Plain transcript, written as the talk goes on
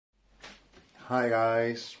Hi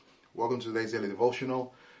guys, welcome to today's daily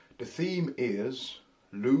devotional. The theme is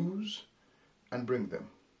lose and bring them.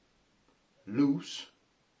 Lose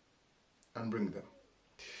and bring them.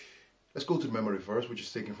 Let's go to the memory verse, which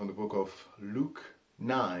is taken from the book of Luke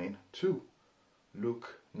 9:2.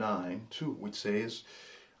 Luke 9:2, which says,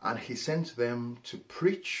 "And he sent them to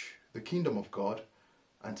preach the kingdom of God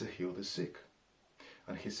and to heal the sick."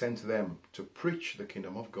 And he sent them to preach the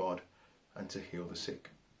kingdom of God and to heal the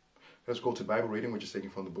sick. Let's go to Bible reading, which is taken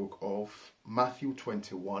from the book of Matthew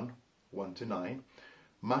 21, 1-9.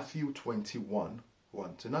 Matthew 21,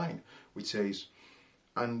 1-9, which says,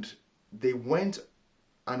 "And they went,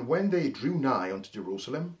 and when they drew nigh unto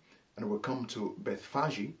Jerusalem, and were come to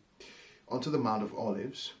Bethphage, unto the Mount of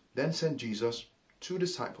Olives, then sent Jesus 2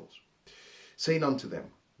 disciples, saying unto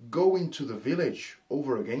them, Go into the village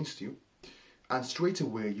over against you, and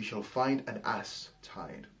straightway ye shall find an ass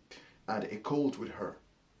tied, and a colt with her.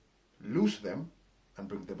 Loose them, and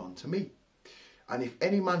bring them unto me. And if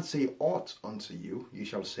any man say aught unto you, ye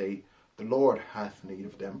shall say, The Lord hath need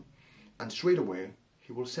of them, and straightway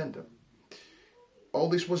he will send them. All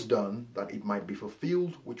this was done, that it might be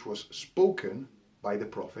fulfilled, which was spoken by the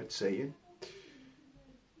prophet, saying,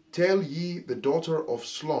 Tell ye the daughter of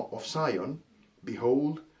Sion,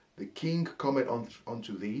 Behold, the king cometh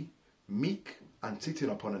unto thee, meek, and sitting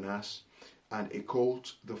upon an ass, and a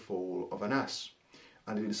colt the foal of an ass.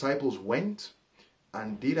 And the disciples went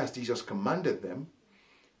and did as Jesus commanded them,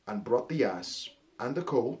 and brought the ass and the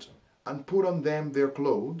colt, and put on them their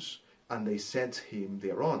clothes, and they set him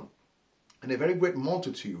thereon. And a very great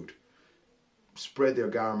multitude spread their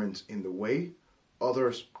garments in the way.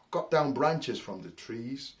 Others cut down branches from the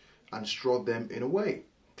trees, and strawed them in a way.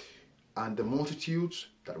 And the multitudes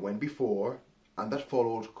that went before and that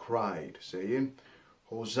followed cried, saying,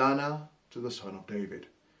 Hosanna to the Son of David.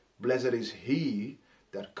 Blessed is he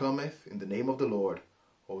that cometh in the name of the Lord.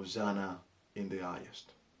 Hosanna in the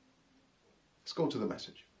highest." Let's go to the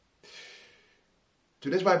message.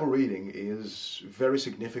 Today's Bible reading is very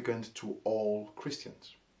significant to all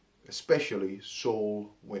Christians, especially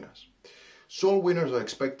soul winners. Soul winners are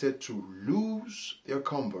expected to lose their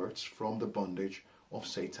converts from the bondage of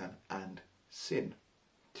Satan and sin.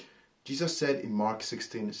 Jesus said in Mark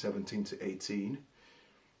 16:17-18,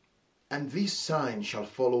 "And these signs shall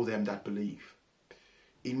follow them that believe.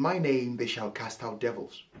 In my name they shall cast out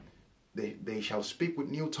devils. They shall speak with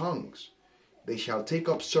new tongues. They shall take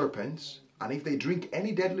up serpents, and if they drink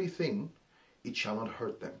any deadly thing, it shall not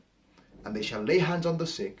hurt them. And they shall lay hands on the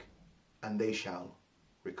sick, and they shall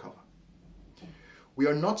recover." We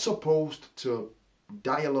are not supposed to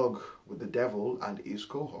dialogue with the devil and his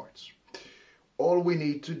cohorts. All we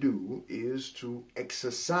need to do is to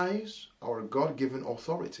exercise our God-given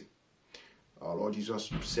authority. Our Lord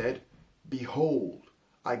Jesus said, "Behold,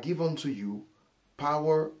 I give unto you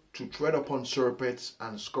power to tread upon serpents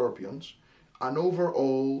and scorpions, and over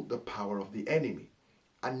all the power of the enemy,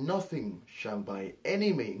 and nothing shall by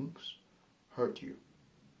any means hurt you."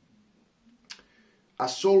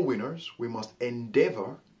 As soul winners, we must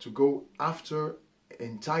endeavor to go after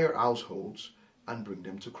entire households and bring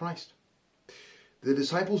them to Christ. The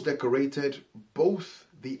disciples decorated both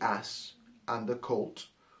the ass and the colt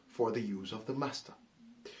for the use of the master.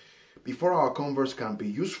 Before our converts can be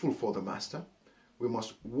useful for the master, we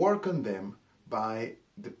must work on them by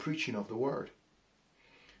the preaching of the word.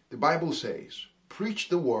 The Bible says, "Preach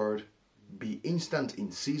the word, be instant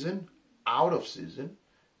in season, out of season,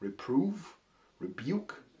 reprove,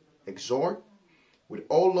 rebuke, exhort, with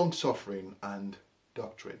all long-suffering and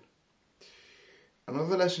doctrine."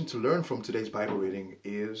 Another lesson to learn from today's Bible reading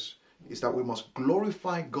is that we must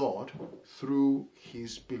glorify God through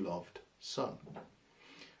his beloved Son.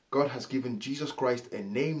 God has given Jesus Christ a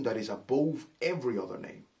name that is above every other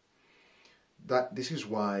name. This is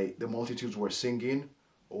why the multitudes were singing,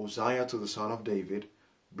 Hosanna to the Son of David.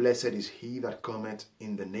 Blessed is he that cometh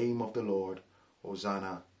in the name of the Lord.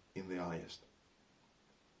 Hosanna in the highest.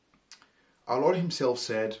 Our Lord himself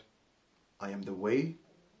said, "I am the way,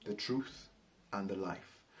 the truth, and the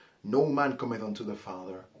life. No man cometh unto the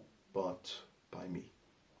Father but by me."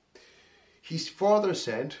 His Father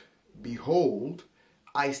said, "Behold,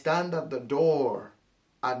 I stand at the door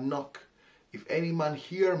and knock. If any man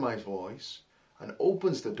hear my voice and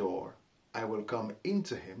opens the door, I will come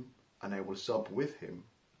into him, and I will sup with him,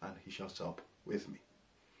 and he shall sup with me."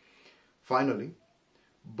 Finally,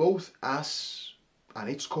 both ass and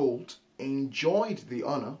its colt enjoyed the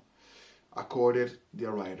honor accorded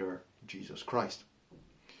their rider, Jesus Christ.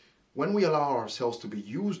 When we allow ourselves to be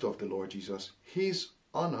used of the Lord Jesus, his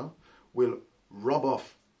honor will rub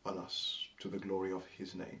off on us to the glory of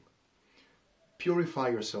his name. Purify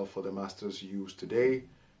yourself for the Master's use today,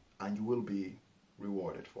 and you will be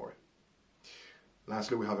rewarded for it.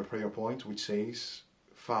 Lastly, we have a prayer point which says,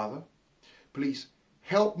 Father, please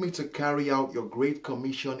help me to carry out your great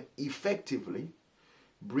commission effectively.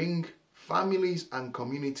 Bring families and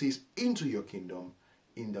communities into your kingdom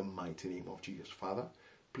in the mighty name of Jesus. Father,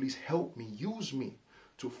 please help me, use me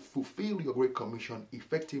to fulfill your great commission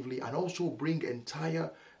effectively, and also bring entire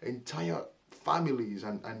families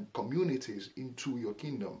and communities into your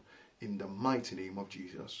kingdom in the mighty name of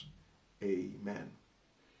Jesus. Amen.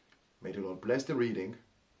 May the Lord bless the reading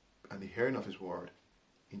and the hearing of his word.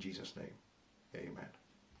 In Jesus' name, amen.